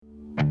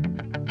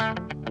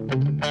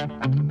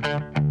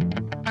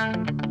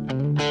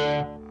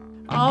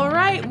All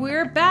right,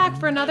 we're back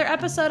for another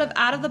episode of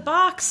Out of the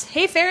Box.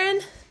 Hey, Ferron.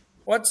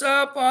 What's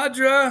up,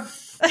 Audra?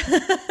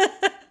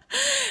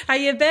 How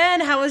you been?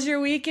 How was your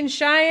week in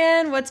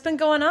Cheyenne? What's been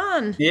going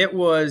on? It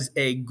was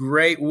a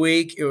great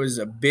week. It was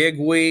a big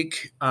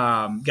week.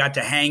 Got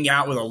to hang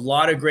out with a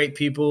lot of great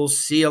people,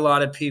 see a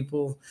lot of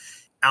people.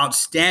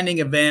 Outstanding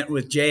event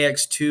with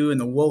JX2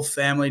 and the Wolf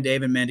family,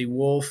 Dave and Mandy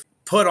Wolf.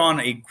 Put on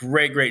a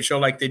great show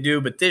like they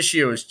do, but this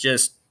year was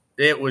just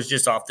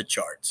off the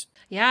charts.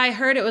 Yeah, I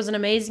heard it was an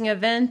amazing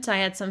event. I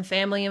had some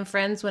family and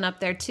friends went up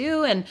there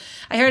too, and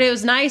I heard it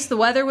was nice. The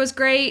weather was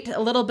great. A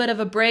little bit of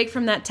a break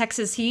from that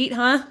Texas heat,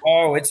 huh?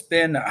 Oh, it's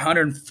been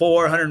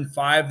 104,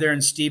 105 there in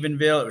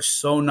Stephenville. It was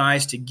so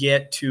nice to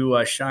get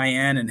to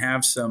Cheyenne and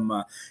have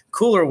some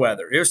cooler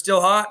weather. It was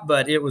still hot,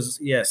 but it was,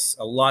 yes,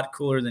 a lot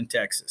cooler than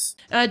Texas.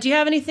 Do you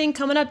have anything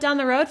coming up down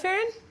the road,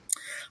 Ferron?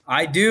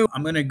 I do.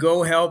 I'm going to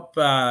go help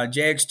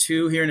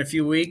JX2 here in a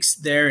few weeks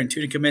there in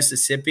Tunica,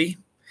 Mississippi.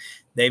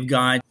 They've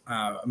got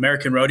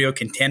American Rodeo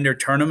Contender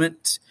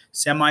Tournament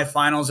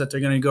semifinals that they're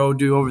going to go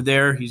do over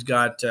there. He's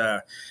got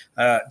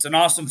it's an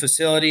awesome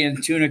facility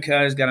in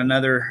Tunica. He's got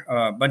another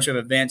bunch of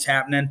events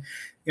happening.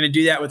 Going to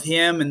do that with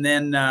him, and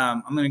then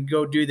I'm going to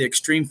go do the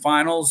Extreme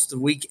Finals the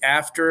week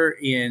after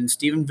in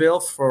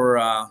Stephenville for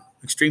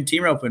Extreme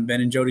Team Roping,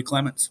 Ben and Jody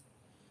Clements.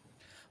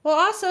 Well,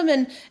 awesome.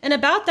 And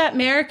about that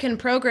American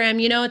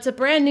program, it's a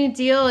brand new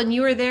deal, and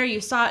you were there,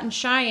 you saw it in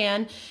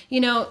Cheyenne.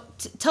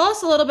 Tell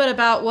us a little bit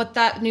about what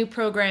that new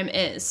program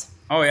is.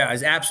 Oh, yeah,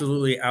 it's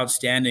absolutely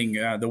outstanding.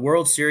 The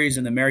World Series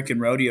and the American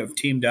Rodeo have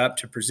teamed up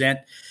to present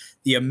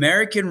the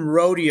American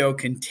Rodeo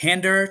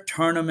Contender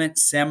Tournament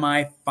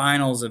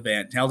Semifinals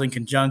event held in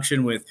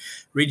conjunction with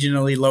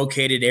regionally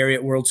located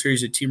Ariat World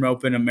Series of Team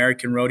Roping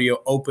American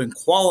Rodeo Open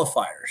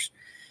qualifiers.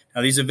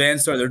 Now, these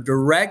events are the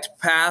direct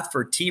path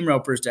for team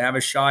ropers to have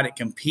a shot at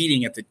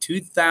competing at the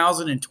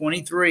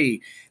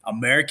 2023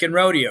 American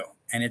Rodeo,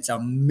 and it's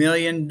 $1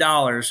 million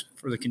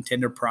for the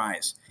contender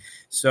prize.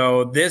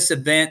 So this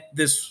event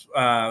this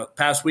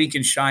past week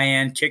in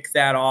Cheyenne kicked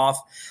that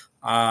off.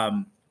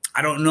 I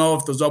don't know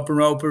if those open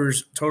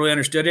ropers totally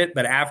understood it,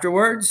 but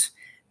afterwards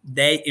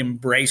they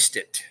embraced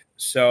it.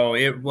 So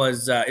it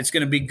was it's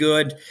going to be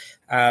good.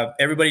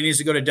 Everybody needs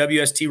to go to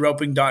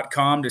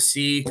WSTroping.com to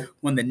see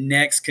when the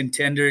next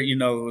contender,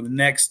 the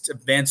next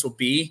events will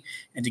be,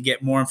 and to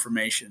get more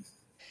information.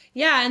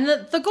 Yeah, and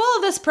the goal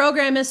of this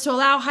program is to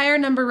allow higher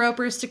number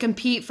ropers to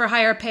compete for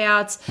higher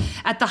payouts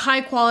at the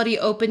high-quality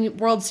Open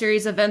World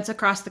Series events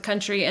across the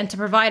country and to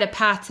provide a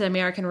path to the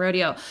American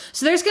Rodeo.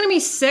 So there's going to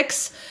be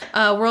 6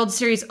 World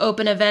Series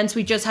Open events.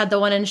 We just had the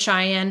one in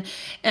Cheyenne,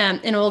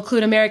 and it will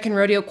include American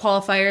Rodeo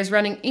qualifiers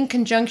running in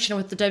conjunction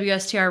with the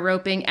WSTR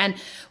roping and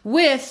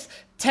with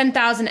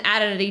 10,000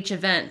 added at each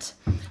event.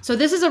 So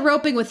this is a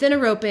roping within a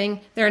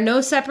roping. There are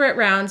no separate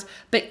rounds,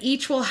 but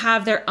each will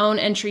have their own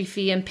entry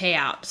fee and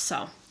payout.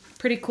 So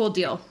pretty cool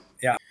deal.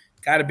 Yeah,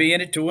 got to be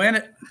in it to win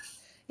it.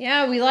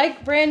 Yeah, we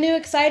like brand new,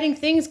 exciting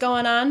things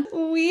going on.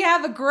 We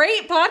have a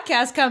great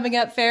podcast coming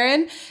up,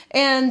 Ferron,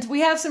 and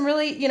we have some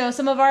really,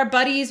 some of our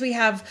buddies. We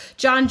have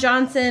John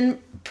Johnson,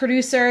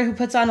 producer, who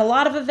puts on a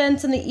lot of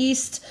events in the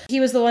East. He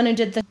was the one who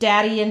did the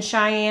Daddy in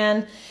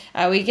Cheyenne.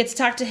 We get to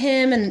talk to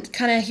him and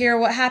kind of hear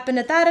what happened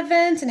at that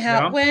event and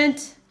how it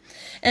went.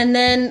 And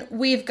then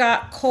we've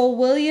got Cole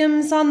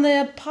Williams on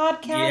the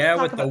podcast. Yeah,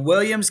 with the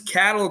Williams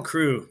Cattle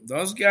Crew.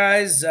 Those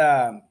guys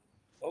are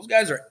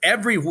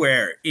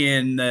everywhere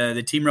in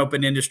the team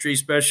roping industry,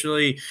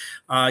 especially.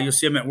 You'll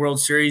see them at World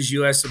Series,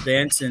 U.S.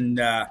 events, and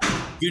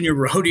junior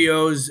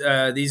rodeos.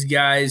 These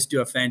guys do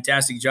a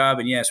fantastic job.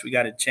 And, yes, we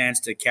got a chance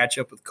to catch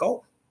up with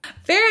Cole.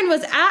 Ferron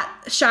was at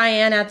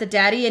Cheyenne at the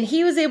Daddy, and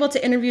he was able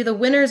to interview the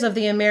winners of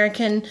the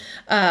American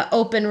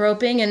Open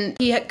roping, and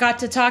he got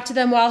to talk to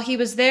them while he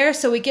was there,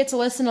 so we get to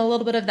listen to a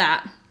little bit of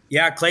that.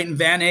 Yeah, Clayton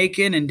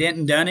VanAken and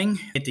Denton Dunning.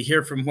 Get to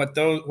hear from what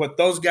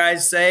those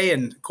guys say,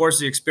 and of course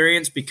the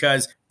experience,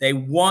 because they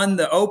won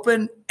the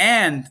Open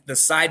and the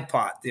side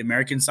pot, the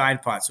American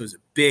side pot. So it was a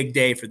big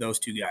day for those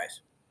two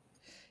guys.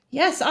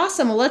 Yes,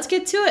 awesome. Well, let's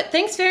get to it.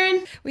 Thanks,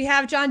 Ferron. We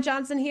have John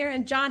Johnson here,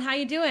 and John, how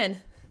you doing?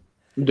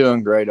 I'm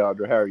doing great,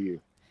 Audra. How are you?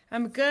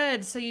 I'm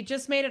good. So you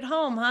just made it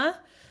home, huh?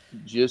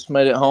 Just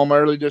made it home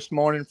early this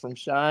morning from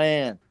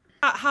Cheyenne.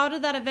 How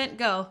did that event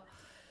go?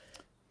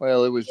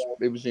 Well, it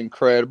was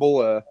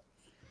incredible.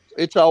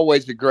 It's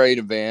always a great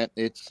event.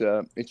 It's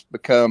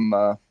become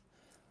a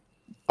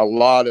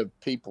lot of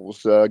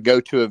people's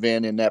go-to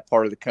event in that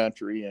part of the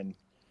country, and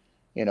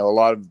a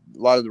lot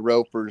of the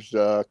ropers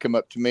come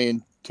up to me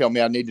and tell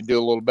me I need to do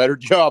a little better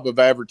job of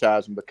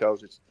advertising,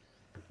 because it's,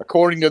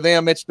 according to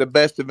them, it's the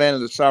best event of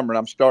the summer, and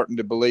I'm starting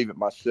to believe it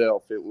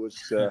myself. It was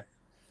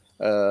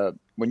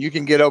when you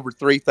can get over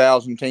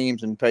 3,000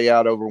 teams and pay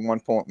out over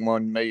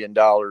 $1.1 million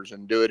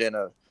and do it in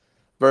a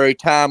very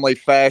timely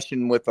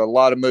fashion with a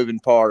lot of moving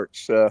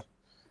parts.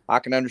 I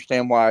can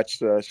understand why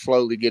it's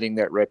slowly getting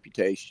that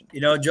reputation.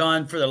 You know,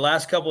 John, for the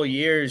last couple of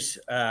years,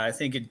 I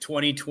think in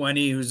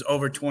 2020 it was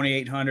over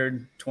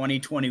 2,800,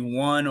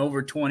 2021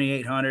 over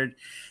 2,800,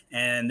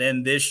 and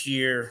then this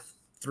year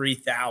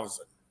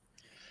 3,000.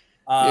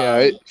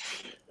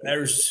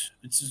 It's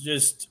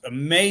just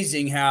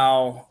amazing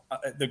how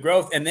the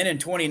growth. And then in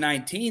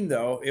 2019,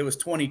 though, it was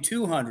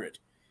 2,200,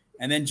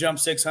 and then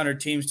jumped 600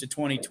 teams to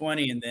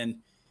 2020, and then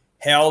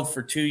held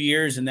for 2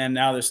 years, and then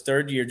now this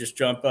third year just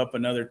jump up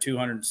another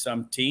 200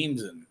 some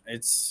teams, and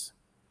it's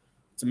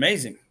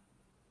amazing.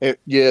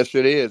 Yes,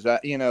 it is.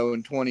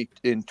 In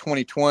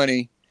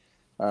 2020,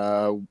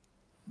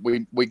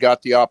 we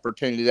got the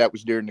opportunity. That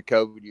was during the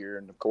COVID year,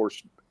 and of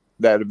course,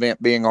 that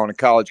event being on a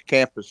college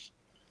campus,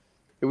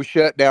 it was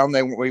shut down.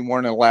 We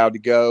weren't allowed to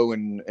go,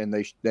 and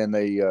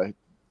they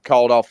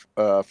called off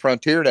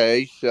Frontier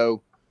Days.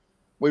 So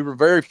we were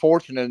very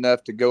fortunate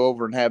enough to go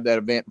over and have that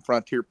event in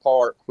Frontier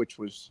Park, which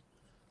was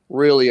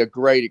really a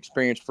great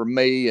experience for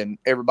me and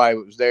everybody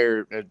that was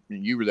there.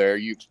 You were there,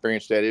 you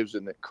experienced that. It was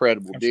an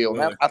incredible deal.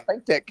 And I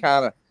think that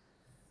kind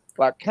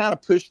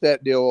of pushed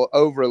that deal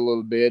over a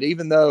little bit,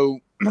 even though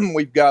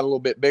we've got a little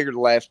bit bigger the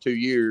last 2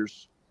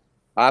 years.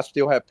 I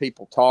still have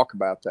people talk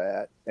about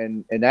that.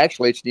 And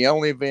actually it's the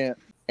only event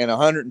in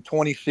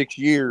 126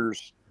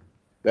 years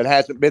that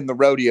hasn't been the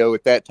rodeo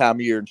at that time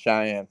of year in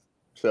Cheyenne.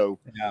 So,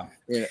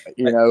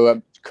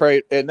 it's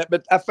crazy.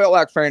 But I felt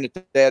like Ferron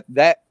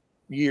that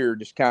year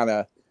just kind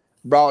of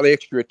brought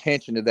extra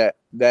attention to that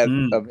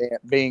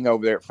event being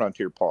over there at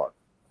Frontier Park.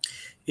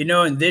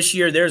 And this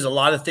year there's a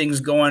lot of things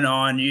going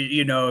on.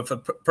 If a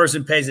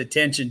person pays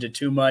attention to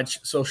too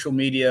much social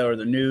media or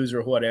the news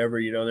or whatever,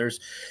 you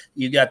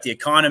got the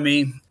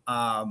economy.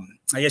 I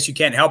guess you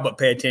can't help but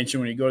pay attention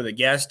when you go to the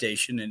gas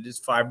station and it's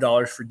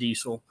 $5 for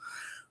diesel.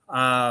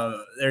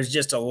 There's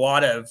just a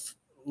lot of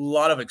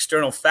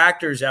external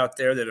factors out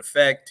there that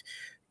affect,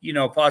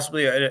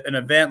 possibly an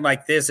event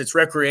like this. It's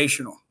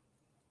recreational.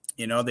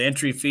 The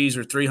entry fees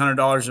are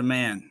 $300 a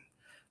man,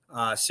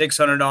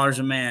 $600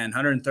 a man,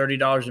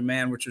 $130 a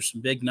man, which are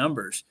some big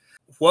numbers.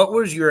 What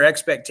was your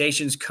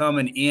expectations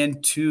coming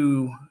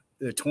into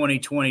the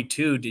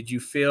 2022? Did you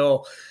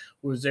feel,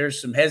 was there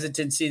some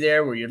hesitancy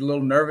there? Were you a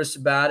little nervous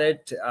about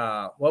it?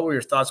 What were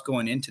your thoughts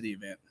going into the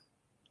event?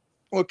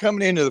 Well,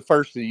 coming into the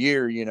first of the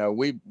year,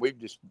 we've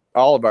just,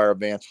 all of our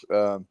events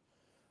have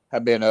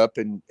been up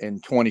in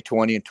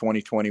 2020 and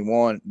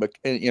 2021, but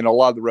a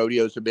lot of the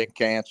rodeos have been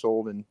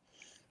canceled, and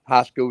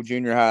high school,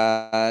 junior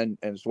high, and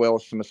as well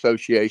as some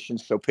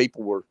associations. So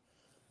people were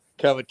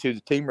coming to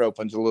the team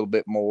ropings a little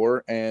bit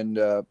more. And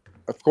of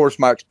course,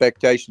 my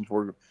expectations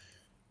were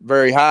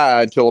very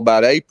high until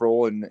about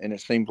April. And it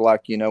seems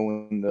like,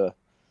 when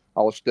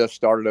all the stuff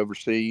started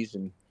overseas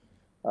and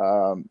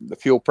the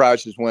fuel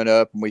prices went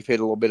up and we've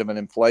hit a little bit of an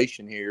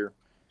inflation here,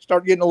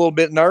 started getting a little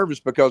bit nervous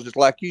because it's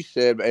like you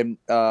said, and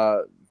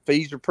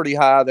fees are pretty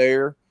high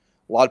there.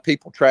 A lot of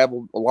people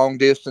travel long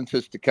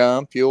distances to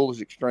come. Fuel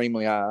is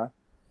extremely high.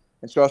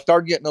 And so I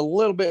started getting a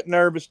little bit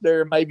nervous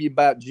there, maybe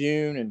about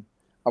June. And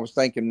I was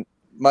thinking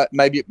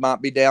maybe it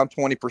might be down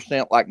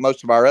 20% like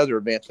most of our other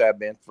events have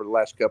been for the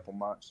last couple of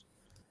months.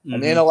 Mm-hmm.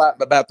 And then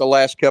about the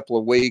last couple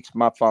of weeks,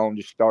 my phone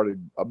just started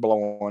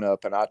blowing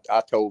up. And I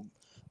told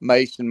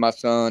Mason, my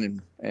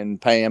son, and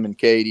Pam and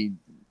Katie,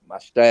 my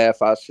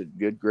staff, I said,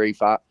 good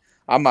grief, I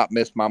might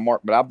miss my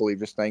mark, but I believe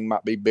this thing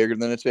might be bigger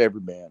than it's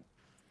ever been.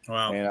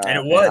 Wow. And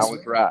it was. I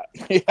was right.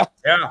 Yeah,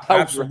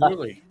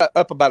 absolutely. Right.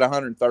 Up about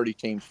 130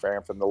 teams,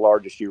 Ferron, from the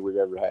largest year we've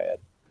ever had.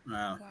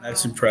 Wow.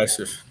 That's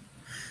impressive.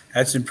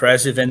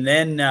 And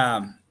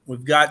then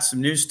we've got some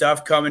new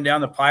stuff coming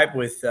down the pipe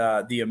with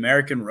the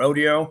American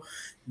Rodeo.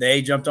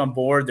 They jumped on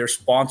board. They're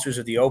sponsors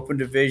of the Open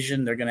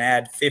Division. They're going to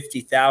add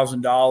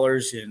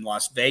 $50,000 in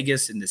Las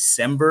Vegas in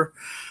December.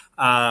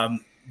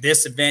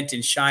 This event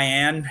in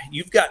Cheyenne,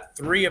 you've got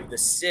 3 of the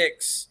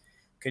 6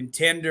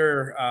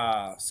 Contender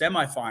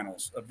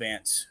semifinals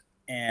events,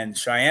 and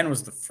Cheyenne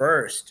was the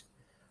first.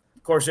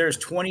 Of course, there's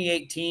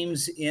 28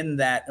 teams in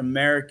that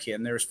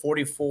American. There's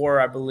 44,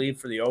 I believe,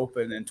 for the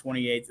Open, and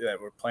 28 that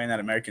were playing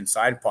that American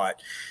side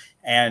pot.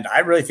 And I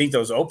really think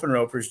those open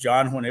ropers,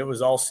 John, when it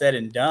was all said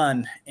and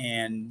done,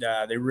 and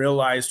they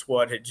realized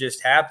what had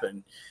just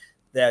happened,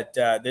 that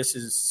this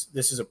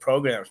is a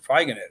program that was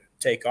probably going to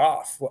take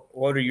off.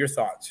 What are your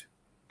thoughts?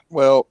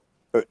 Well,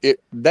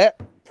 that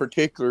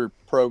particular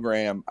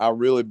program, I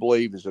really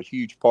believe, is a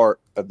huge part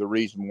of the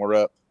reason we're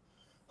up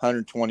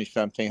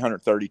 120-something,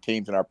 130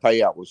 teams, and our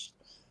payout was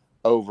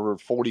over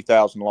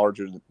 $40,000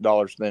 larger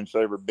dollars than it's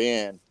ever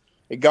been.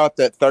 It got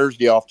that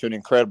Thursday off to an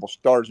incredible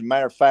start. As a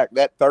matter of fact,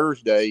 that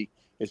Thursday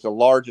is the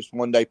largest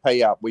one-day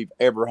payout we've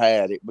ever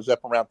had. It was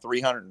up around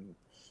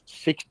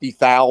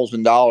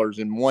 $360,000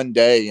 in one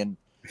day, and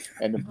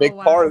the big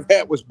part of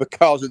that was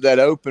because of that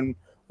Open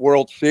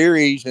World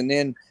Series, and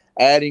then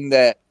adding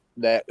that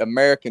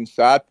American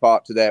side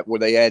pot to that, where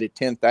they added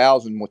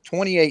 10,000 with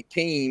 28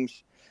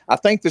 teams. I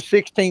think the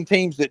 16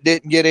 teams that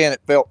didn't get in,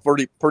 it felt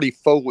pretty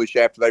foolish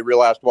after they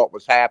realized what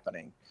was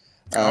happening.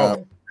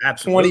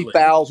 Absolutely.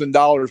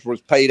 $20,000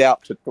 was paid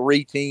out to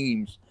 3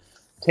 teams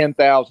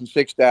 10,000,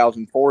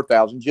 6,000,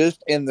 4,000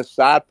 just in the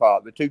side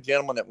pot. The two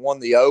gentlemen that won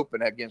the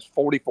Open against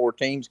 44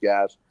 teams,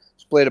 guys,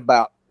 split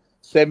about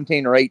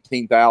 $17,000 or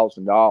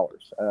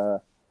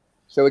 $18,000.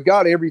 So it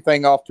got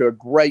everything off to a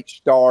great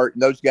start,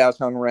 and those guys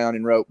hung around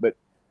and roped. But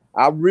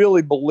I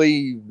really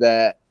believe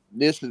that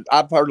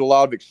I've heard a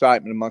lot of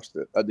excitement amongst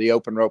the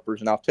open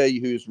ropers, and I'll tell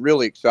you who's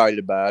really excited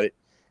about it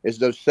is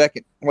those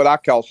what I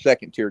call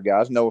second tier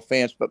guys. No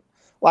offense, but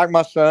like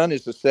my son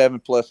is a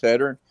 7+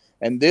 header,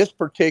 and this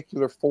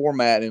particular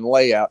format and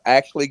layout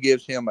actually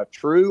gives him a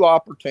true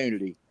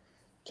opportunity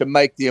to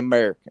make the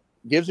American.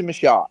 Gives him a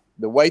shot.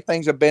 The way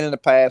things have been in the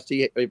past,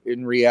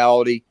 in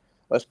reality,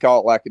 let's call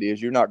it like it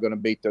is, you're not going to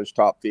beat those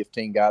top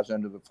 15 guys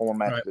under the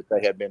formats that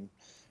they have been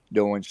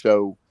doing.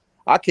 So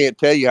I can't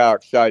tell you how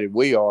excited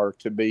we are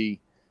to be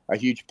a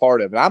huge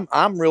part of it.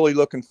 I'm really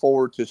looking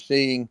forward to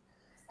seeing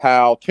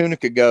how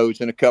Tunica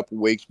goes in a couple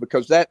of weeks,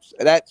 because that's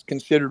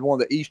considered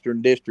one of the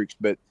Eastern districts,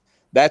 but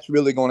that's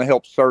really going to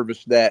help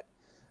service that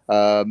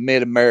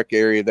Mid-America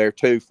area there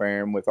too,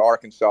 Ferron, with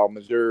Arkansas,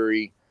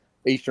 Missouri,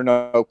 Eastern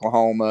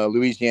Oklahoma,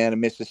 Louisiana,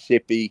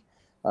 Mississippi.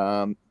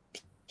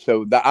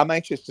 So I'm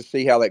anxious to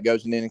see how that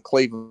goes. And then in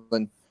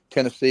Cleveland,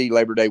 Tennessee,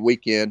 Labor Day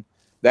weekend,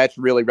 that's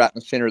really right in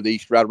the center of the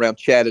East, right around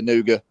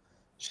Chattanooga.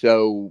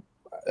 So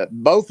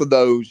both of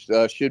those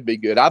should be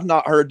good. I've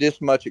not heard this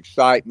much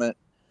excitement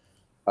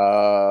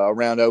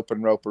around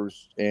open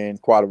ropers in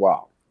quite a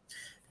while.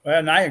 Well,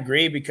 and I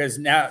agree, because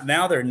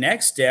now their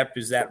next step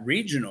is that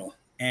regional.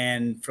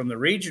 And from the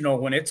regional,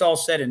 when it's all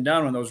said and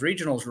done, when those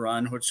regionals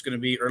run, which is going to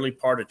be early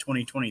part of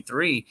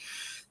 2023,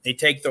 they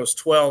take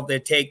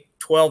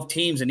 12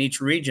 teams in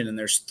each region, and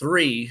there's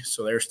 3,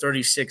 so there's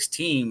 36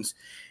 teams.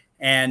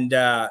 And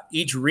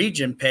each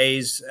region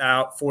pays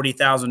out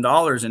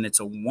 $40,000, and it's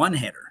a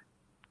one-hitter.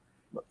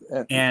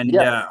 And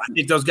I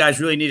think those guys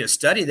really need to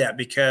study that,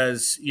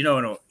 because, in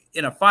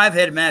a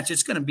 5-head match,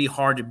 it's going to be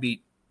hard to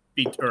beat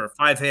or a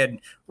 5-head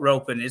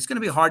rope, and it's going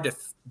to be hard to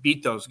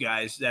beat those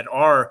guys that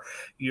are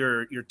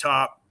your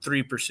top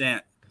 3%.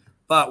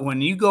 But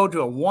when you go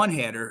to a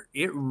one-header,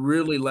 it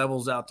really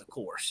levels out the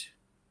course.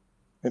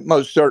 It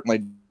most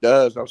certainly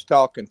does. I was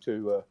talking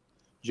to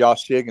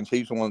Josh Higgins.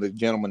 He's one of the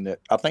gentlemen that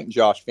I think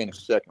Josh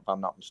finished second, if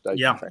I'm not mistaken.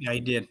 Yeah, he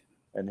did.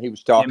 And he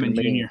was talking to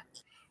me, Junior.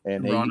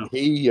 And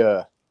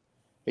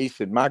he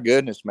said, "My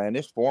goodness, man,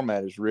 this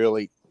format is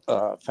really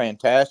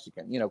fantastic."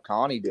 And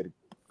Connie did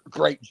a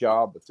great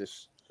job with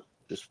this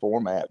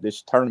format,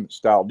 this tournament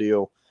style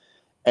deal.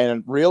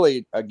 And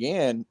really,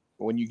 again,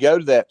 when you go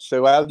to that,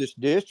 so out of this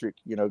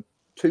district,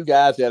 2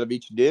 guys out of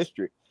each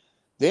district.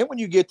 Then when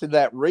you get to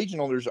that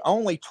regional, there's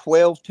only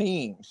 12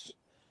 teams,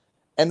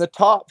 and the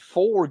top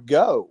 4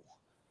 go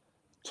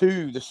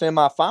to the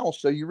semifinals.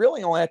 So you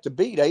really only have to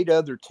beat 8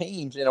 other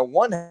teams in a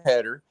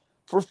one-header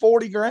for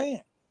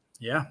 $40,000.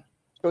 Yeah.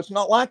 So it's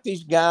not like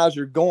these guys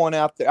are going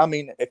out there. I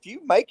mean, if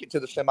you make it to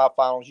the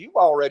semifinals, you've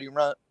already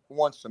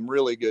won some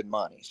really good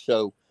money.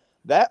 So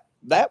that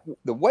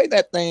the way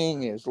that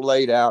thing is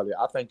laid out,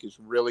 I think is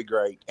really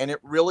great, and it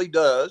really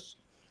does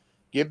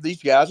give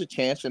these guys a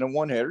chance in a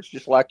one-hitter.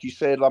 Just like you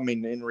said, I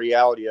mean, in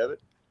reality of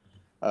it,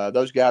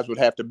 those guys would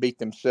have to beat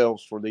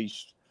themselves for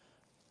these,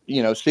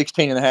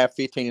 16 and a half,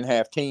 15 and a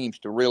half teams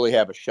to really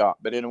have a shot.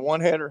 But in a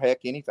one-hitter, heck,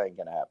 anything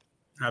can happen.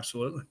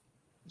 Absolutely.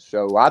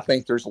 So I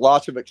think there's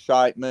lots of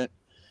excitement.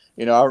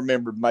 I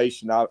remember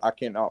Mason, I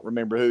cannot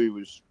remember who he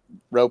was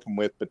roping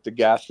with, but the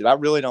guy said, "I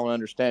really don't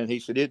understand it." He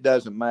said, "It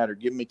doesn't matter.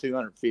 Give me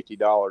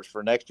 $250 for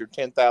an extra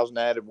 10,000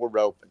 added. We're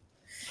roping."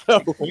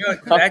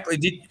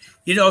 Exactly.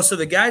 So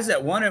the guys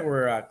that won it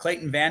were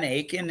Clayton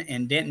VanAken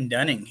and Denton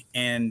Dunning.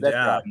 And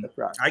that's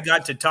right. I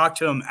got to talk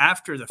to them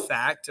after the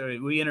fact.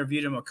 We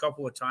interviewed them a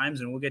couple of times,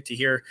 and we'll get to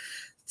hear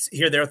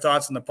their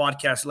thoughts on the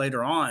podcast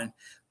later on.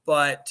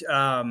 But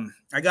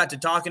I got to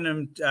talking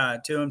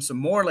to him some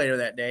more later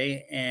that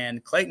day,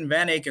 and Clayton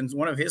VanAken's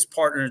one of his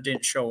partners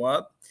didn't show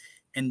up.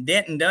 And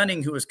Denton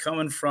Dunning, who was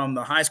coming from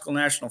the high school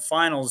national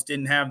finals,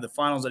 didn't have the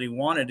finals that he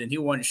wanted, and he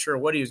wasn't sure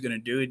what he was going to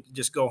do. He'd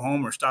just go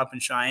home or stop in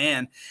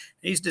Cheyenne.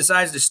 He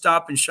decides to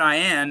stop in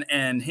Cheyenne,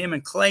 and him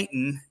and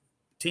Clayton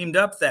teamed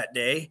up that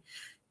day.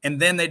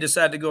 And then they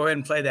decided to go ahead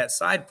and play that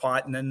side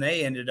pot, and then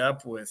they ended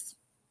up with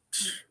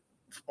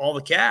all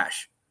the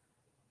cash.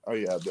 Oh,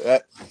 yeah.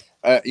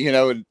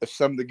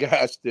 Some of the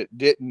guys that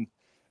didn't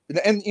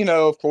 – and,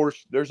 of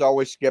course, there's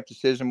always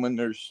skepticism when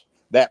there's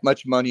that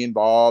much money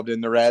involved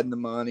and they're adding the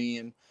money,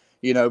 and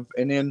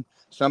and then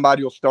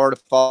somebody will start a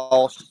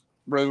false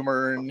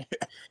rumor, and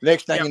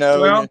next thing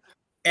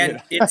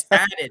it's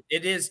added.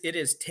 It is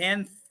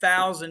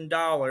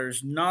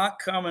 $10,000 not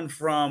coming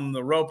from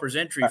the ropers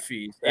entry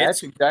fees.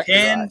 That's it's exactly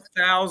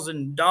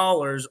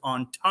 $10,000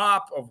 on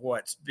top of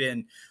what's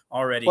been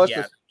already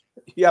gathered.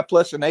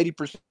 Plus an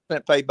 80%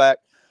 payback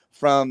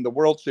from the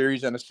World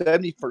Series and a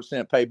 70%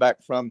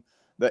 payback from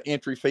the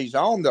entry fees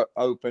on the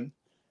Open.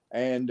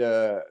 And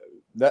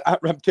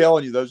I'm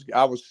telling you,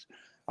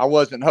 I I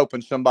wasn't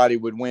hoping somebody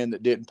would win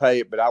that didn't pay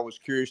it, but I was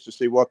curious to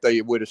see what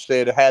they would have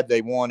said had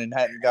they won and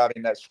hadn't got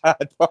in that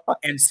side pot.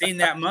 And seen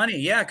that money,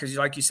 yeah, because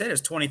like you said,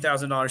 it's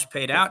 $20,000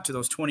 paid out to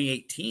those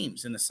 28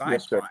 teams in the side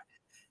Yes, sir. pot.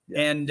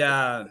 And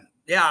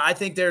yeah, I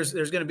think there's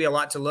going to be a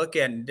lot to look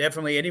at. And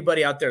definitely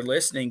anybody out there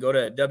listening, go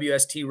to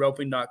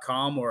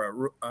WSTroping.com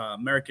or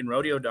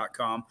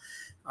AmericanRodeo.com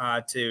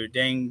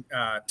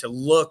to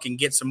look and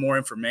get some more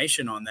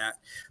information on that.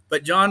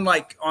 But John,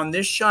 like on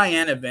this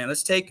Cheyenne event,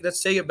 let's take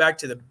it back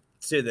to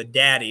the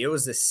daddy. It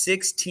was the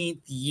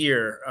 16th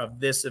year of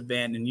this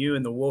event, and you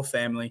and the Wolf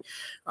family,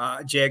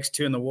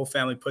 JX2 and the Wolf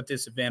family put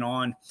this event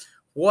on.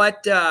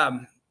 What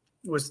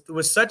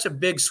was such a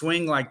big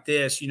swing like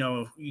this? You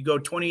know, you go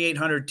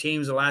 2,800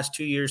 teams the last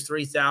 2 years,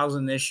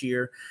 3,000 this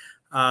year.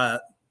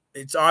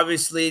 It's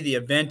obviously the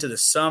event of the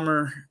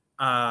summer.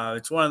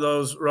 It's one of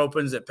those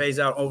ropings that pays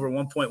out over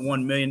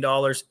 $1.1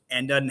 million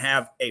and doesn't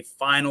have a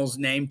finals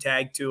name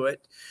tag to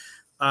it.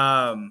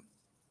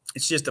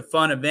 It's just a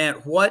fun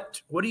event.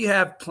 What do you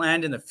have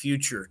planned in the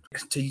future?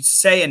 To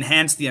say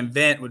enhance the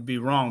event would be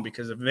wrong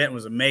because the event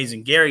was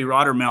amazing. Gary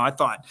Rottermel, I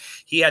thought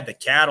he had the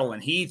cattle,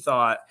 and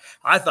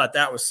I thought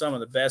that was some of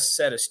the best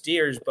set of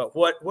steers. But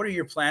what are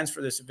your plans for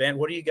this event?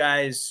 What do you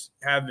guys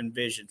have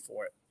envisioned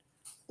for it?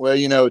 Well,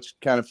 you know, it's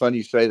kind of funny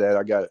you say that.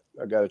 I got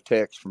a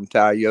text from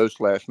Ty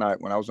Yost last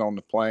night when I was on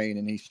the plane,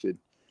 and he said,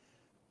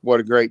 "What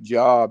a great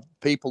job!"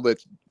 People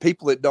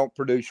that don't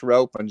produce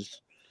ropings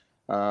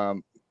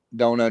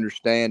don't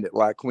understand it.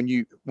 Like when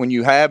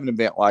you have an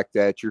event like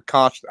that, you're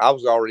constant. I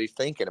was already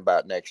thinking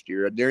about next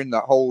year during the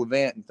whole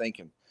event and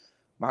thinking,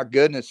 "My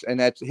goodness!" And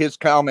that's his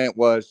comment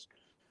was,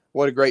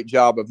 "What a great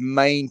job of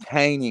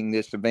maintaining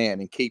this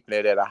event and keeping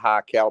it at a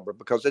high caliber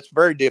because it's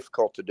very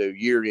difficult to do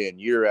year in,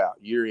 year out,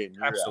 year in,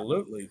 year out.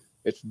 Absolutely.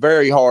 It's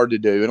very hard to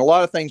do. And a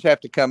lot of things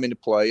have to come into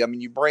play. I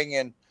mean, you bring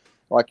in,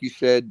 like you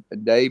said,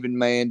 Dave and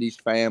Mandy's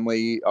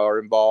family are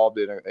involved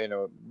in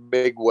a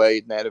big way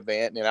in that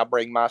event. And I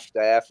bring my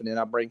staff, and then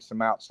I bring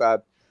some outside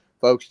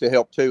folks to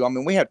help too. I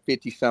mean, we had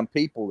 50-some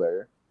people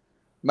there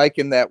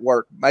making that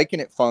work, making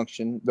it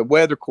function. The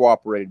weather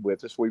cooperated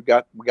with us. We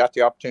got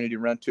the opportunity to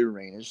run 2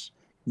 arenas.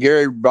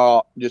 Gary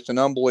bought just an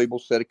unbelievable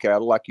set of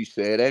cattle, like you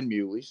said, and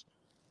muleys.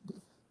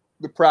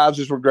 The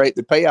prizes were great.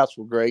 The payouts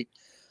were great.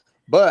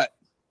 But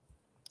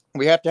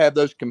we have to have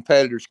those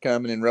competitors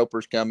coming and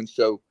ropers coming.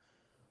 So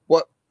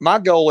what my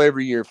goal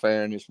every year,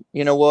 Ferron, is,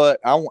 you know what?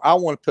 I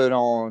want to put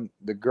on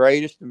the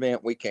greatest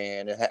event we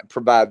can and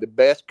provide the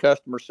best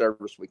customer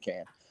service we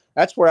can.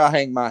 That's where I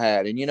hang my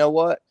hat. And you know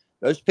what?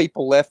 Those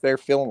people left there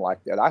feeling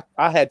like that.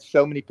 I had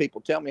so many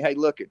people tell me, "Hey,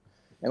 look,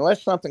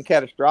 unless something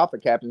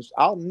catastrophic happens,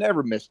 I'll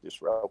never miss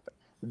this roping."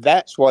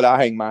 That's what I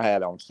hang my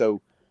hat on.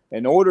 So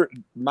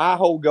my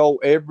whole goal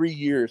every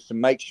year is to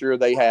make sure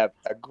they have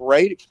a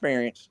great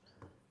experience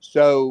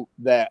so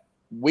that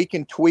we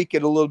can tweak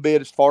it a little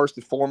bit as far as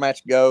the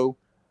formats go.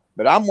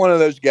 But I'm one of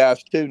those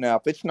guys too. Now,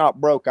 if it's not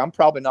broke, I'm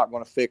probably not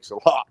going to fix a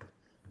lot.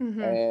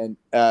 Mm-hmm. And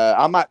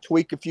I might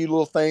tweak a few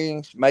little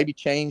things, maybe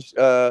change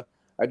a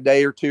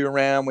day or 2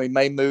 around. We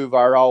may move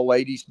our all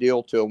ladies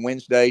deal to a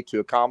Wednesday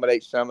to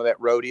accommodate some of that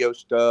rodeo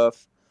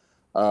stuff.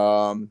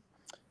 And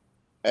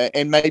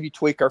maybe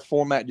tweak our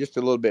format just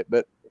a little bit.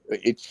 But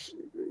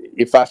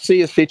if I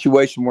see a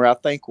situation where I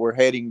think we're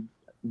heading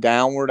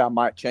downward, I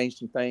might change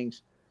some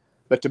things.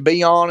 But to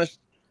be honest,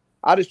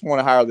 I just want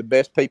to hire the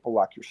best people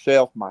like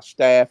yourself, my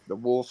staff. The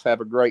Wolves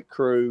have a great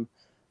crew.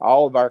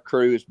 All of our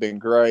crew has been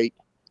great.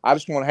 I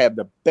just want to have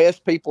the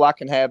best people I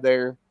can have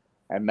there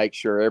and make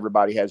sure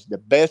everybody has the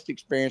best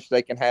experience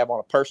they can have on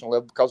a personal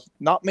level, because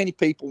not many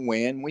people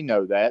win. We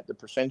know that. The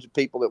percentage of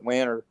people that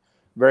win are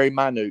very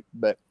minute.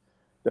 But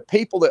the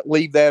people that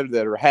leave that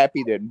are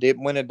happy that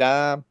didn't win a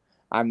dime,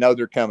 I know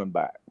they're coming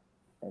back.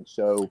 And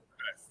so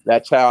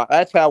that's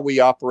how we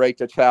operate.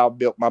 That's how I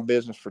built my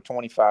business for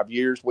 25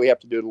 years. We have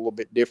to do it a little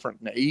bit different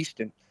in the East.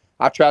 And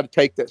I try to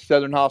take that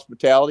Southern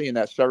hospitality and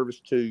that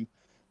service to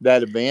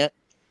that event,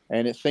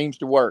 and it seems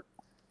to work.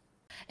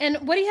 And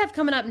what do you have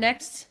coming up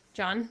next,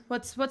 John?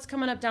 What's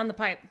coming up down the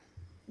pipe?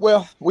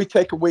 Well, we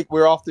take a week.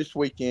 We're off this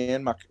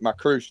weekend. My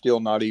crew's still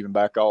not even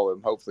back, all of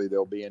them. Hopefully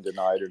they'll be in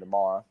tonight or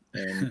tomorrow.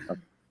 And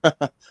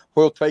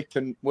we'll take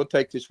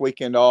this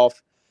weekend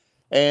off.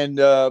 And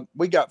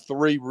we got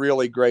 3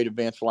 really great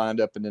events lined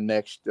up in the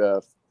next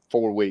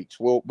 4 weeks.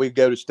 We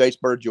go to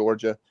Statesboro,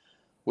 Georgia,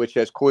 which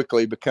has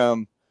quickly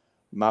become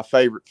my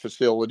favorite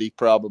facility.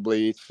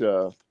 Probably it's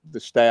the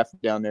staff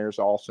down there is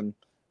awesome.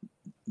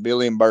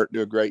 Billy and Bert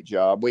do a great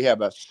job. We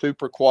have a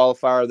super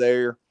qualifier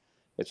there.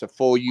 It's a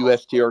full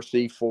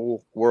USTRC,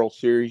 full World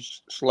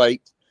Series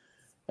slate.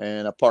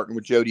 And I partnered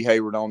with Jody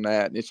Hayward on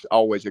that. And it's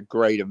always a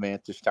great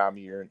event this time of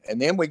year.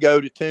 And then we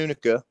go to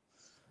Tunica,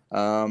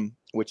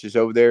 which is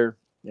over there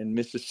in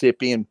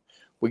Mississippi. And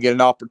we get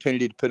an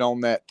opportunity to put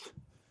on that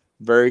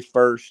very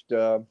first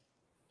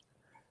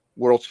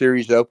World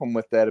Series Open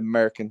with that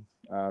American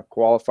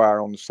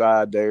qualifier on the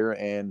side there.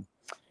 And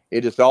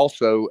it is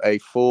also a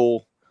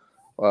full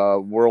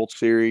World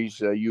Series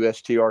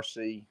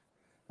USTRC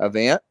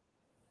event.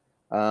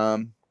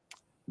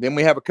 then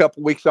we have a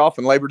couple weeks off,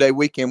 and Labor Day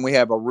weekend we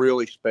have a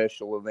really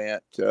special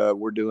event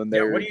we're doing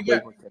there in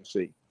Cleveland,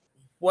 Tennessee.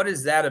 What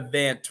is that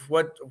event?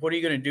 What are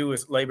you going to do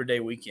with Labor Day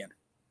weekend?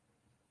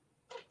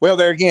 Well,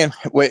 there again,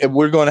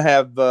 we're going to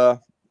have.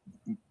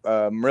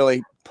 I'm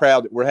really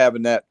proud that we're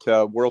having that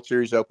World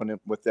Series Open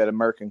with that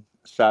American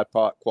side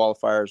pot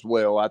qualifier as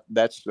well.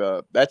 That's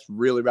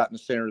really right in the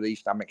center of the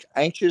East. I'm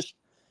anxious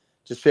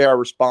to see our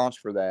response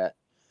for that.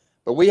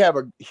 But we have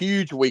a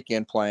huge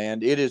weekend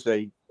planned. It is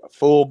a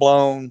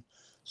full-blown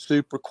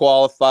super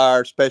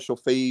qualifier, special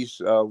fees,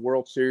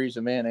 World Series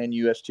event and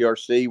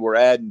USTRC. We're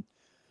adding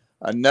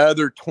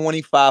another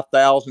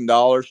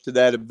 $25,000 to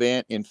that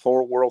event in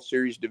 4 World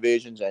Series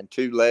divisions and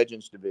 2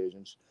 Legends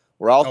divisions.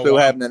 We're also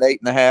having an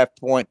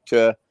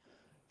 8.5-point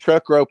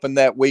truck roping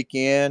that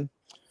weekend.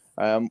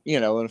 And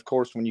of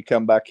course, when you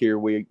come back here,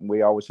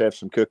 we always have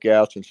some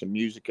cookouts and some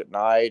music at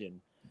night, and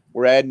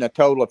we're adding a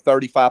total of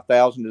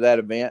 $35,000 to that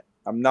event.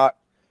 I'm not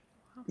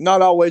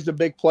always a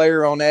big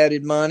player on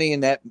added money,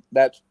 and that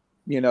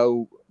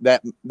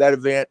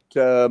event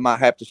might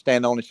have to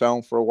stand on its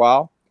own for a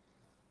while.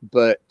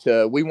 But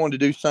we wanted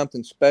to do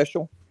something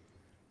special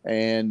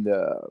and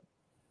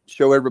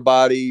show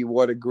everybody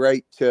what a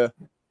great thing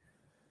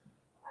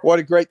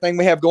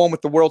we have going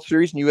with the World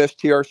Series and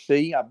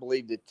USTRC. I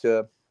believe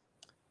that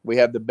we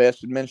have the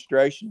best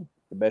administration,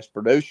 the best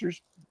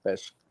producers,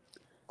 best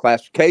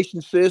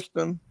classification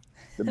system,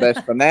 the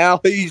best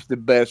finales, the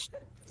best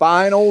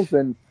finals,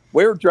 and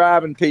we're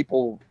driving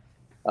people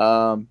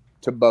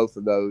to both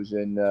of those.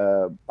 And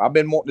I've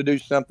been wanting to do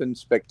something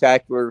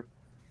spectacular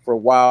for a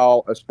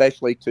while,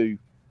 especially to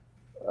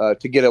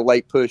get a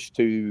late push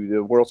to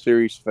the World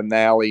Series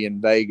finale in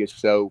Vegas.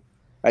 So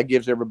that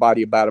gives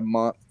everybody about a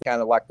month,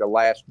 kind of like the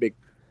last big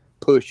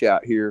push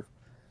out here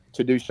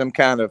to do some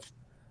kind of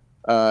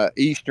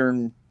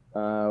Eastern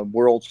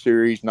World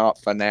Series, not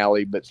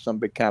finale, but some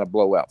big kind of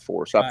blowout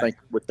for us. Right. I think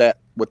with that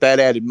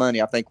added money,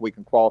 I think we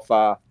can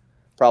qualify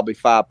probably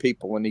 5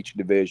 people in each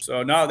division.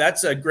 So no,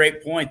 that's a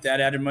great point. That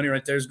added money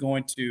right there is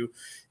going to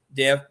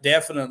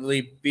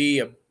definitely be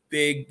a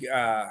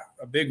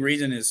big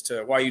reason as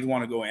to why you'd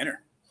want to go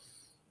enter.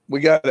 We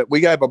got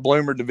a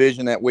bloomer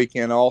division that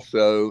weekend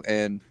also,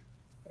 and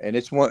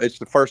it's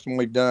the first one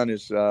we've done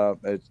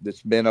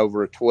it's been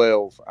over a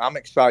 12. I'm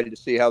excited to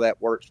see how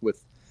that works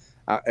with.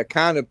 That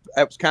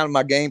was kind of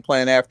my game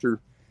plan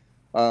after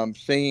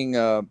seeing.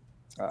 I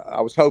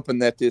was hoping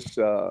that this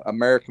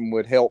American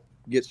would help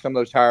get some of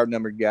those higher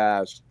numbered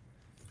guys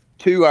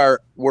to our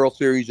World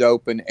Series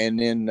Open, and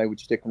then they would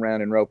stick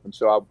around and roping.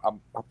 So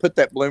I put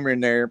that bloomer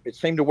in there. It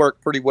seemed to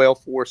work pretty well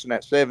for us in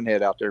that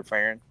 7-head out there,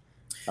 Ferron.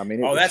 I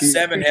mean, that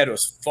 7-head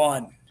was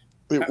fun.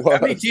 How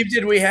many teams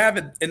did we have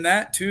in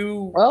that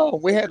too? Oh,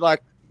 we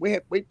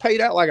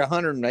paid out like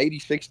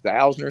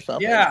 $186,000 or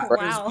something. Yeah, wow.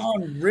 It was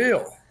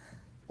unreal.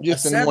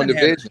 Just in one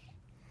division.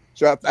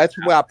 So that's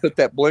why I put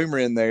that bloomer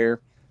in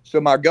there. So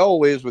my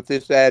goal is with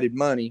this added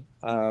money,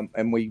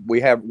 and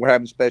we're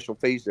having special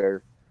fees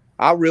there.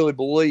 I really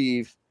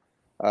believe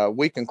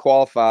we can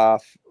qualify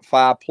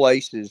 5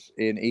 places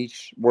in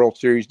each World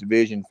Series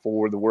division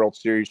for the World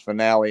Series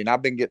finale. And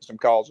I've been getting some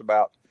calls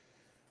about,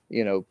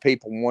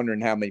 people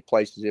wondering how many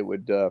places it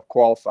would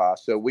qualify.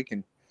 So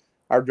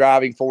our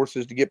driving force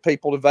is to get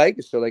people to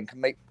Vegas so they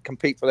can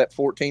compete for that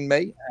 $14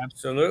 million.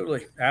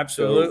 Absolutely.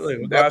 So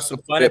we'll have some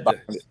fun at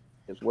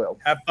as well.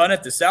 Have fun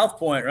at the South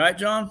Point, right,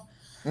 John?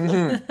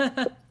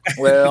 Mm-hmm.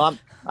 Well,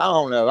 I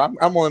don't know.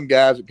 I'm one of them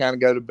guys that kind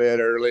of go to bed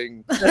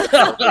early.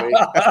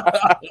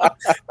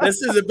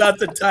 This is about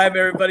the time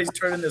everybody's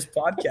turning this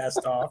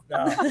podcast off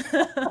now.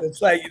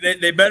 It's like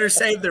they better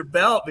save their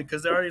belt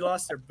because they already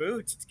lost their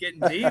boots. It's getting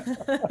deep.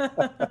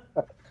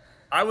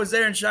 I was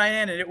there in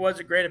Cheyenne, and it was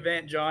a great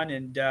event, John.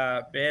 And,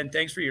 man,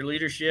 thanks for your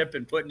leadership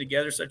and putting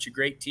together such a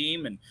great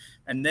team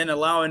and then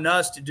allowing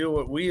us to do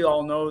what we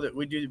all know that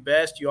we do the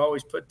best. You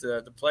always put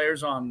the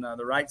players on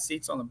the right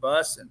seats on the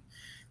bus, and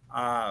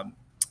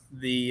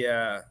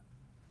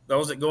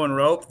those that go and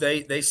rope,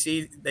 they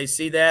see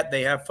that,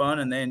 they have fun,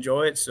 and they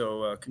enjoy it.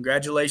 So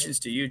congratulations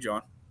to you,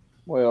 John.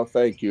 Well,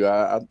 thank you.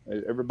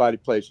 Everybody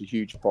plays a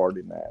huge part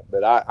in that,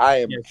 but I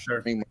am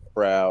extremely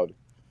proud.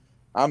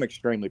 I'm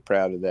extremely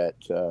proud of that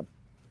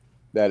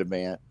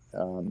event.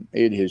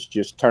 It has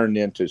just turned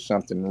into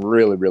something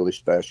really, really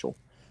special,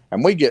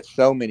 and we get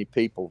so many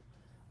people.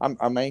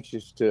 I'm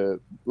anxious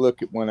to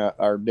look at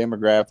our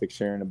demographics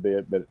here in a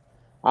bit, but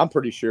I'm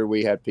pretty sure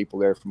we had people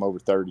there from over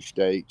 30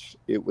 states.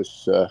 It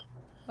was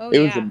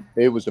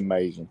it was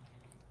amazing.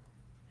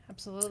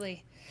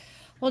 Absolutely.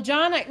 Well,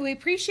 John, we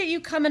appreciate you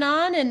coming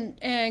on,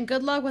 and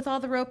good luck with all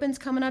the ropings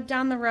coming up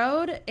down the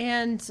road.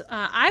 And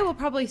I will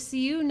probably see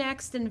you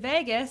next in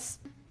Vegas.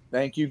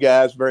 Thank you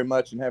guys very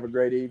much, and have a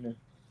great evening.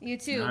 You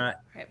too. All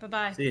right,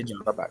 bye-bye. See you,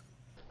 John. Bye-bye.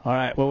 All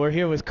right, well, we're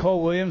here with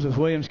Cole Williams with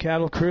Williams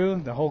Cattle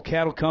Crew, the whole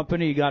cattle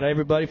company. You got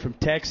everybody from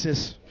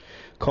Texas.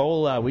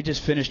 Cole, we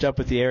just finished up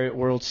with the Ariat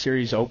World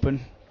Series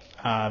Open.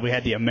 We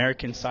had the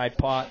American side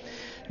pot.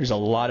 There's a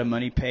lot of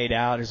money paid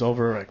out. There's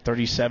over like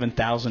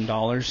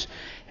 $37,000.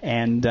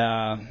 And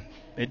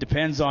it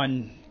depends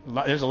on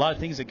there's a lot of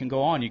things that can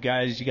go on. You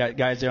got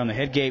guys there on the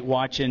head gate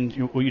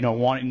watching,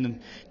 wanting them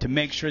to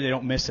make sure they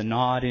don't miss a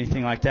nod,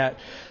 anything like that.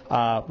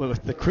 But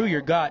with the crew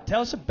you got,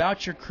 tell us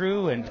about your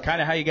crew and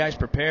kind of how you guys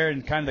prepare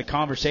and kind of the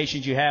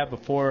conversations you have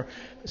before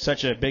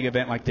such a big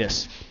event like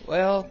this.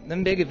 Well,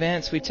 them big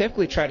events, we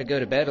typically try to go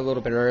to bed a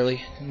little bit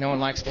early. No one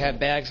likes to have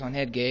bags on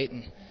head gate,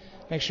 and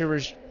make sure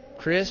we're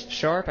crisp,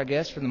 sharp, I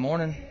guess, for the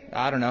morning.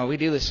 I don't know. We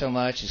do this so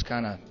much, it's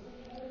kind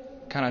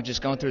of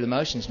just going through the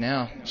motions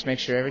now. Just make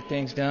sure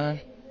everything's done.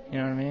 You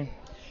know what I mean?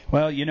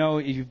 Well,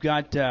 you've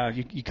got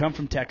you come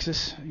from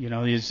Texas. You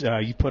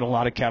put a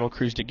lot of cattle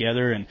crews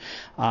together, and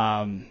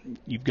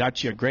you've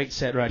got you a great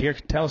set right here.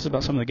 Tell us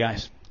about some of the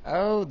guys.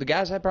 Oh, the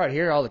guys I brought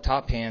here are all the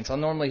top hands. I'll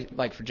normally,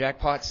 like for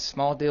jackpots,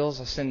 small deals,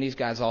 I'll send these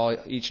guys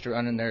each to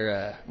run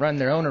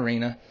their own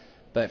arena.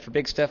 But for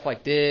big stuff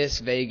like this,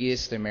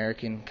 Vegas, the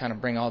American, kind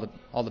of bring all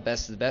the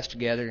best of the best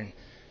together and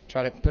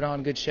try to put on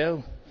a good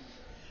show.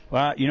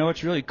 Well,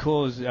 what's really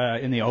cool is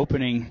in the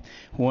opening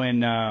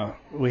when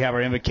we have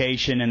our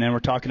invocation and then we're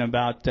talking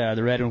about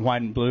the red and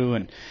white and blue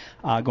and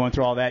going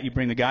through all that, you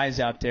bring the guys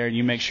out there and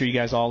you make sure you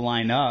guys all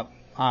line up.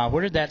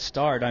 Where did that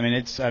start?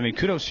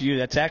 Kudos to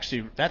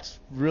you. That's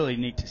really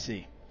neat to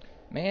see.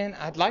 Man,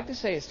 I'd like to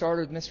say it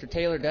started with Mr.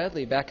 Taylor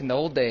Dudley back in the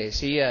old days.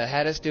 He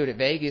had us do it at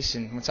Vegas,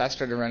 and once I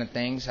started running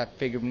things, I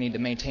figured we need to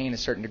maintain a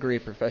certain degree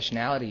of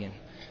professionality and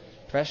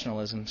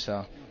professionalism.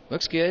 So,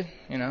 looks good,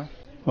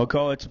 Well,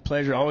 Cole, it's a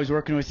pleasure always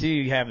working with you.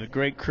 You have a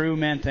great crew,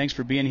 man. Thanks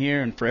for being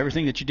here and for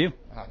everything that you do.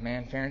 Oh,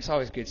 man, Ferron, it's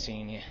always good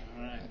seeing you.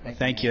 All right. Well,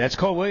 thank you. That's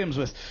Cole Williams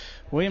with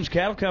Williams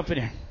Cattle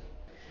Company.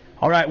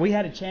 All right, we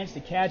had a chance to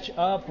catch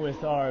up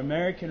with our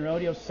American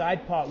Rodeo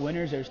side pot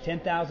winners. There's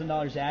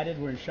 $10,000 added.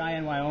 We're in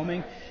Cheyenne,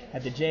 Wyoming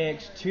at the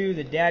JX2,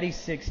 the Daddy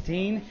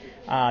 16.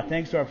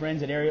 Thanks to our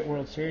friends at Ariat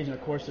World Series and,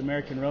 of course,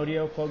 American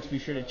Rodeo. Folks, be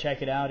sure to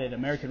check it out at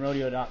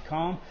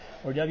AmericanRodeo.com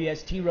or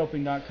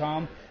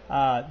WSTRoping.com.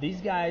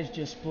 These guys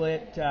just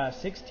split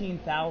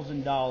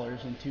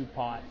 $16,000 in two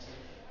pots.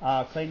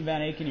 Clayton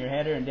VanAken, your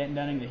header, and Denton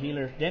Dunning, the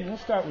healer. Denton, we'll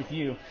start with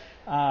you.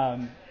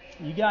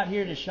 You got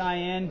here to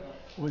Cheyenne.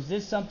 Was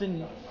this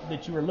something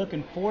that you were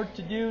looking forward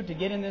to do to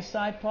get in this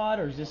side pot,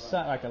 or is this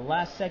like a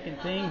last-second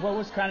thing? What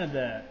was kind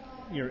of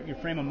your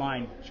frame of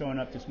mind showing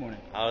up this morning?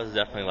 I was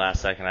definitely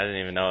last second. I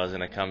didn't even know I was going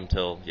to come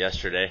until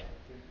yesterday.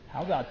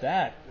 How about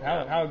that?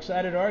 How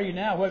excited are you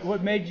now?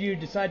 What made you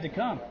decide to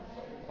come?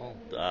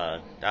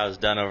 Well, I was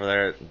done over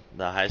there at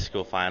the high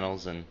school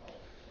finals and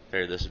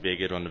figured this would be a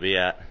good one to be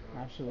at.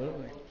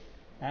 Absolutely.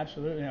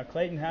 Now,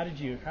 Clayton, how did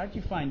you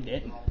find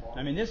Denton?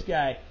 I mean, this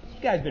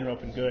guy's been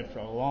roping good for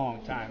a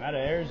long time. Out of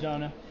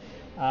Arizona,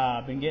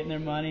 been getting their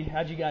money.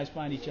 How'd you guys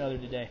find each other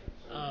today?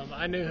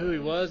 I knew who he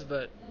was,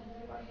 but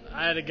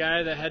I had a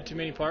guy that had too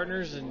many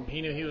partners, and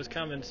he knew he was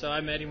coming, so I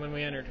met him when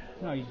we entered.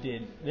 No, you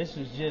did. This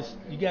was just,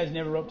 you guys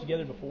never roped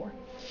together before?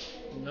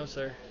 No,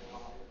 sir.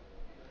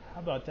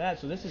 How about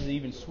that? So this is an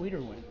even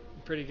sweeter win.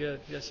 Pretty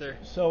good, yes, sir.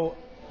 So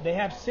they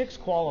have 6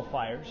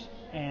 qualifiers,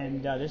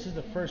 and this is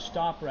the first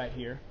stop right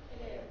here.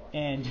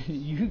 And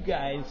you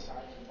guys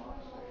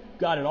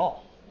got it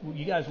all.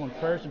 You guys won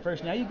first and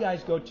first. Now you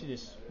guys go to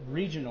this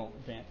regional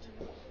event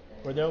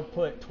where they'll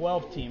put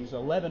 12 teams,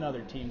 11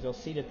 other teams. They'll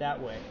seed it that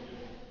way.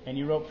 And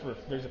you rope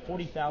there's a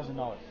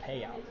 $40,000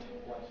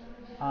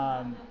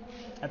 payout.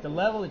 At the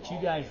level that you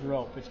guys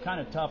rope, it's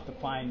kind of tough to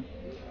find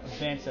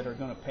events that are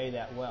going to pay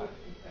that well.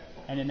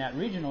 And in that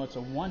regional, it's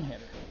a one-hitter.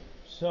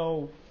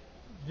 So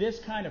this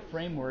kind of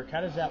framework,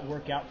 how does that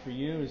work out for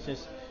you? Is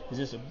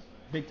this a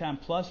big-time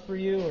plus for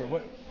you, or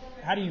what?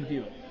 How do you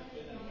view it?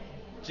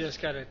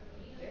 Just got to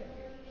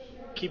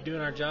keep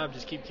doing our job,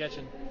 just keep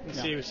catching and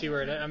see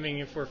where it is. I mean,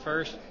 if we're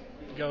first,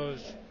 go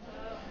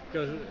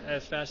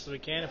as fast as we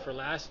can. If we're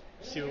last,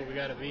 see what we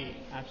got to be.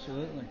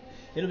 Absolutely.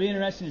 It'll be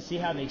interesting to see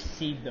how they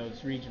seed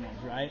those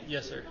regionals, right?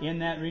 Yes, sir. In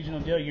that regional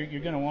deal,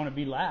 you're going to want to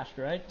be last,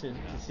 right, to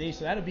see.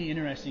 So that'll be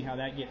interesting how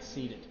that gets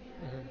seeded.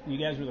 Mm-hmm. You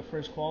guys were the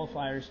first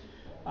qualifiers.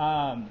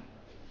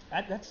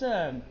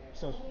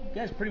 So you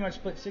guys pretty much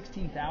split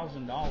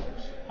 $16,000.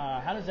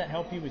 How does that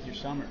help you with your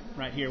summer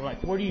right here?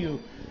 Like, where do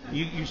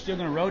you're still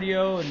going to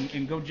rodeo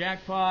and go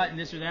jackpot and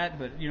this or that,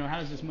 but, how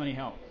does this money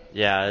help?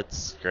 Yeah,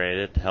 it's great.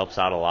 It helps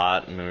out a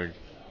lot, and we're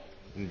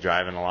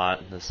driving a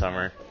lot this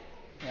summer.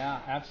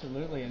 Yeah,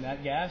 absolutely. And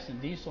that gas and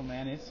diesel,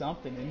 man, it's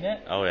something, isn't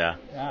it? Oh, yeah.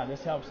 Yeah,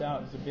 this helps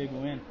out. It's a big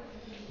win.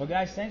 Well,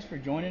 guys, thanks for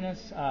joining us.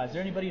 Is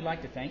there anybody you'd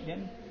like to thank,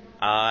 Denton?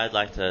 I'd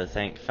like to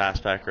thank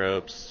Fastback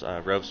Ropes,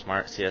 Rope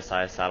Smart,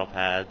 CSI Saddle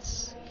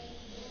Pads,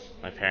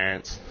 my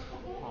parents.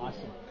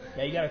 Awesome.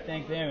 Yeah, you got to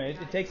thank them.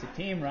 It takes a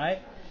team, right?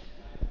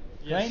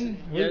 Yes. Clayton,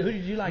 who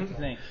did you like to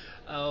thank?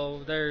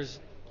 Oh, there's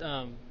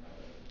I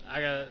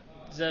got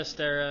Zest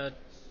there,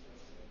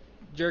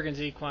 Jurgens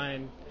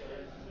Equine,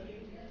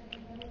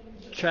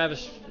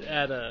 Travis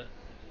at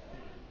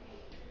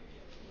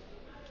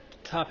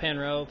Top Hand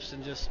Ropes,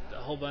 and just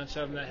a whole bunch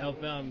of them that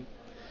helped them.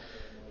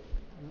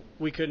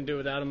 We couldn't do it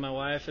without them. My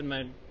wife and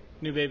my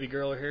new baby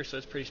girl are here, so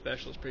it's pretty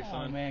special. It's pretty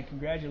fun. Oh, man,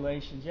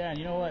 congratulations. Yeah, and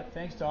you know what?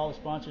 Thanks to all the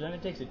sponsors.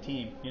 It takes a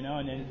team,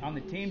 and then on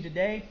the team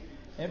today,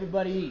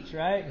 everybody eats,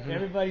 right? Mm-hmm.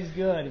 Everybody's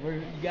good.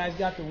 You guys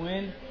got the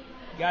win.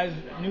 Guys,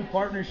 new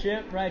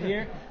partnership right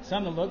here.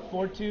 Something to look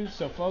forward to.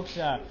 So, folks,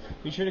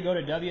 be sure to go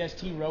to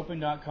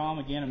WSTroping.com.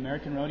 Again,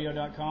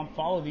 AmericanRodeo.com.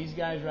 Follow these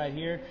guys right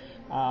here.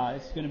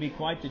 It's going to be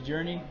quite the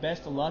journey.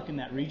 Best of luck in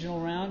that regional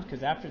round,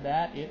 because after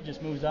that, it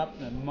just moves up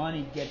and the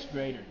money gets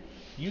greater.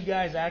 You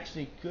guys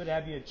actually could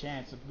have you a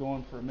chance of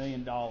going for $1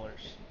 million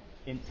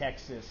in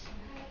Texas.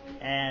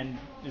 And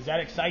does that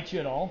excite you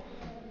at all?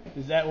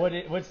 Is that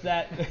what's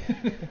that?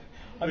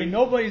 I mean,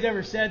 nobody's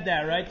ever said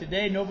that, right?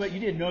 Today, you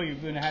didn't know you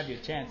were going to have you a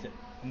chance at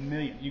 $1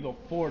 million. You go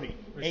 40,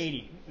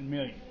 80, $1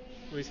 million.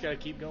 We just got to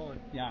keep going.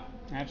 Yeah,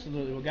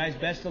 absolutely. Well, guys,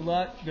 best of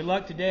luck. Good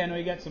luck today. I know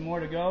you got some more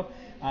to go.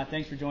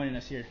 Thanks for joining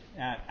us here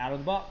at Out of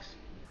the Box.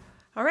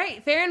 All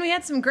right, Ferron, we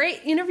had some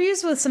great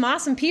interviews with some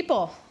awesome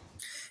people.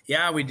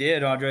 Yeah, we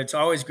did, Audra. It's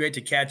always great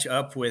to catch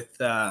up with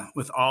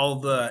all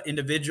the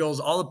individuals,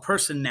 all the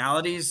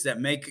personalities that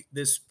make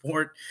this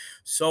sport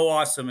so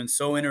awesome and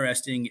so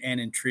interesting and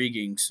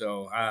intriguing.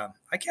 So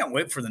I can't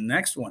wait for the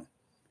next one.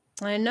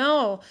 I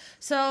know.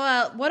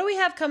 So what do we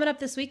have coming up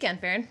this weekend,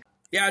 Ferron?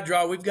 Yeah,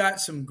 Draw, we've got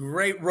some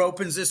great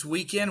ropings this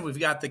weekend. We've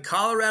got the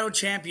Colorado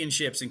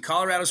Championships in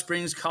Colorado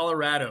Springs,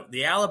 Colorado,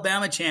 the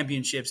Alabama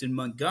Championships in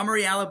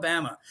Montgomery,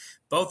 Alabama,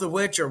 both of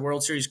which are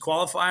World Series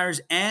qualifiers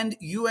and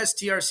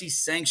USTRC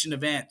sanctioned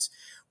events.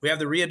 We have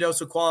the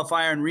Ruidoso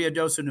Qualifier in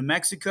Ruidoso, New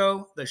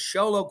Mexico, the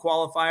Sholo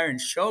Qualifier in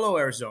Sholo,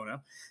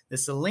 Arizona, the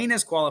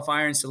Salinas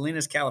Qualifier in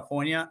Salinas,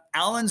 California,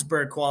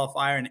 Ellensburg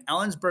Qualifier in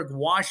Ellensburg,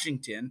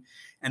 Washington,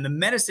 and the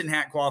Medicine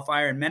Hat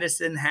Qualifier in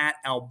Medicine Hat,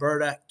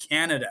 Alberta,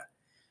 Canada.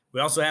 We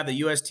also have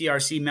the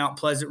USTRC Mount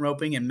Pleasant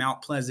Roping in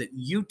Mount Pleasant,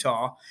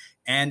 Utah,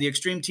 and the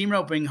Extreme Team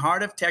Roping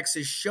Heart of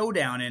Texas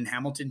Showdown in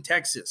Hamilton,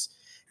 Texas.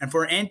 And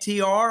for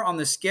NTR on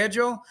the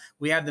schedule,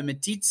 we have the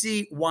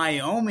Meeteetse,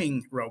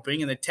 Wyoming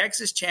Roping and the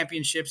Texas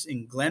Championships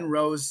in Glen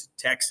Rose,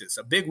 Texas.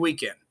 A big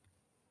weekend.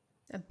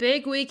 A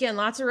big weekend,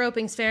 lots of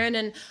ropings, Ferron.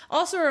 And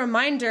also a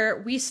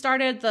reminder, we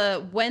started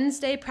the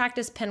Wednesday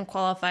practice pen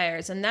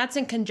qualifiers, and that's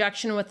in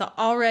conjunction with the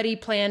already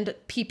planned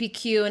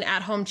PPQ and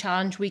at-home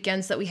challenge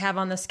weekends that we have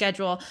on the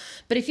schedule.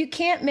 But if you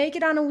can't make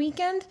it on a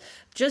weekend,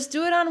 just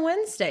do it on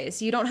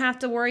Wednesdays. You don't have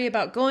to worry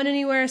about going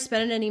anywhere,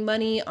 spending any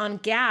money on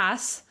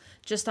gas,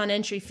 just on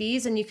entry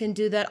fees, and you can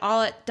do that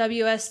all at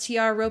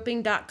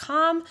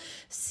WSTRroping.com.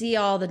 See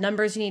all the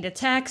numbers you need to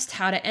text,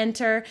 how to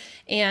enter,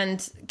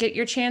 and get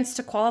your chance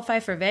to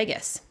qualify for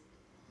Vegas.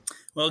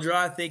 Well, Drew,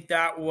 I think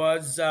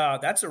that's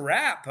a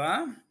wrap,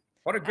 huh?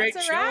 What a great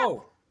show.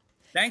 Wrap.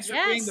 Thanks for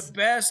being the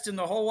best in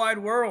the whole wide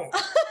world.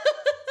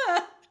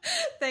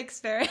 Thanks,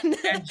 Ferron.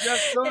 And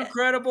just so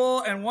incredible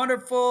and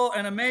wonderful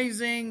and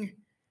amazing,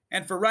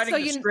 and for writing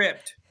the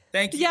script.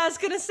 Thank you. Yeah, I was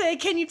going to say,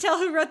 can you tell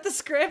who wrote the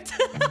script?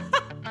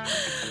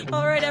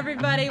 All right,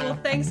 everybody. Well,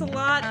 thanks a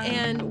lot,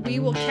 and we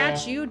will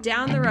catch you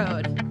down the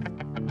road.